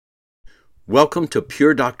Welcome to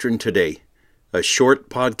Pure Doctrine Today, a short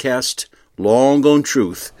podcast, long on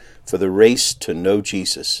truth for the race to know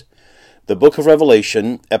Jesus. The Book of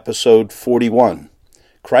Revelation, Episode 41,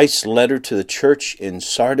 Christ's Letter to the Church in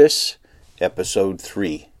Sardis, Episode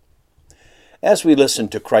 3. As we listen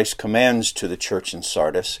to Christ's commands to the church in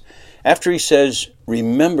Sardis, after he says,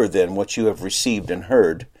 "Remember then what you have received and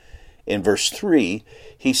heard," in verse 3,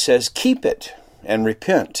 he says, "Keep it and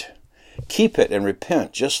repent." Keep it and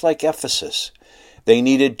repent, just like Ephesus. They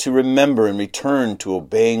needed to remember and return to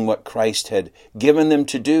obeying what Christ had given them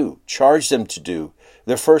to do, charged them to do,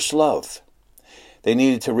 their first love. They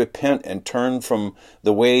needed to repent and turn from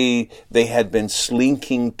the way they had been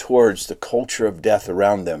slinking towards the culture of death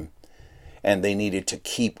around them. And they needed to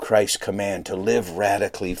keep Christ's command to live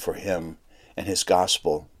radically for Him and His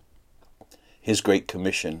gospel, His great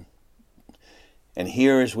commission. And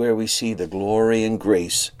here is where we see the glory and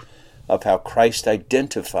grace of how Christ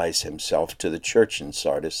identifies Himself to the church in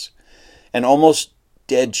Sardis, an almost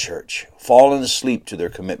dead church, fallen asleep to their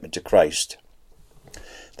commitment to Christ.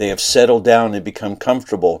 They have settled down and become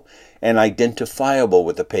comfortable and identifiable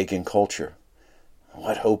with the pagan culture.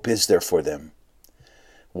 What hope is there for them?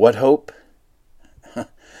 What hope?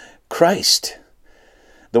 Christ,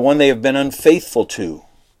 the one they have been unfaithful to,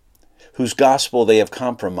 whose gospel they have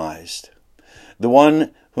compromised, the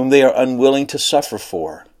one whom they are unwilling to suffer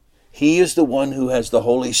for. He is the one who has the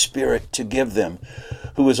Holy Spirit to give them,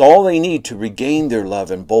 who is all they need to regain their love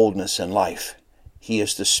and boldness in life. He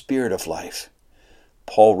is the Spirit of life.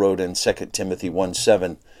 Paul wrote in 2 Timothy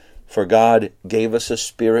 1:7, "For God gave us a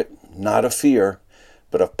spirit, not of fear,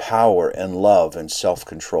 but of power and love and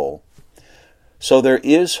self-control." So there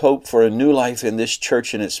is hope for a new life in this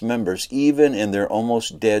church and its members, even in their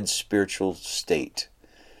almost dead spiritual state.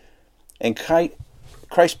 And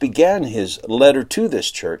Christ began His letter to this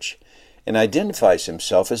church and identifies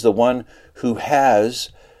Himself as the one who has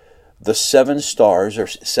the 7 stars, or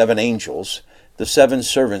 7 angels, the 7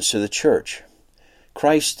 servants to the church.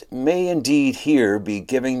 Christ may indeed here be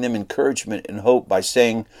giving them encouragement and hope by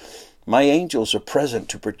saying, "My angels are present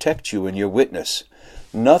to protect you and your witness.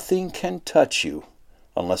 Nothing can touch you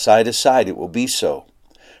unless I decide it will be so.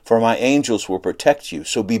 For my angels will protect you,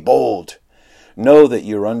 so be bold. Know that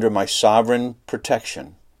you're under my sovereign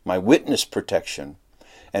protection, my witness protection,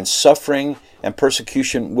 and suffering and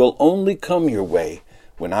persecution will only come your way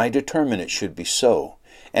when I determine it should be so.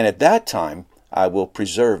 And at that time I will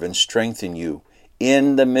preserve and strengthen you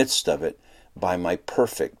in the midst of it by my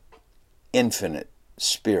perfect, infinite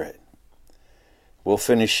Spirit." We'll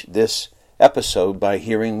finish this episode by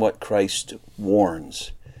hearing what Christ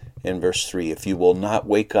warns in verse 3. "If you will not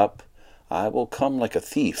wake up, I will come like a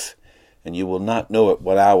thief, and you will not know at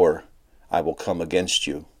what hour I will come against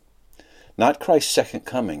you." Not Christ's second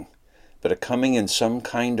coming, but a coming in some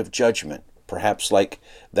kind of judgment, perhaps like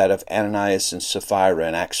that of Ananias and Sapphira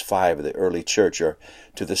in Acts 5 of the early church, or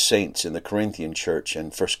to the saints in the Corinthian church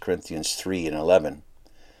in 1 Corinthians 3 and 11.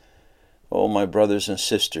 Oh, my brothers and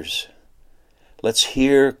sisters, let's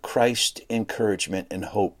hear Christ's encouragement and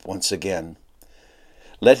hope once again.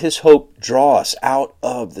 Let His hope draw us out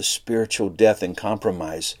of the spiritual death and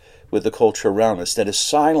compromise with the culture around us that has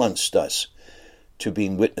silenced us to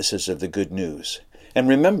being witnesses of the good news. And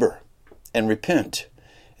remember and repent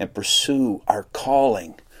and pursue our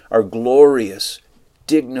calling, our glorious,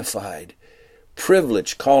 dignified,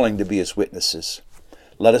 privileged calling to be His witnesses.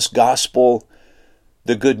 Let us gospel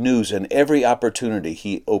the good news in every opportunity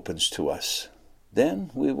He opens to us.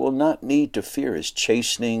 Then we will not need to fear His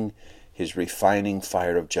chastening, His refining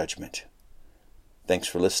fire of judgment. Thanks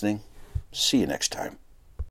for listening. See you next time.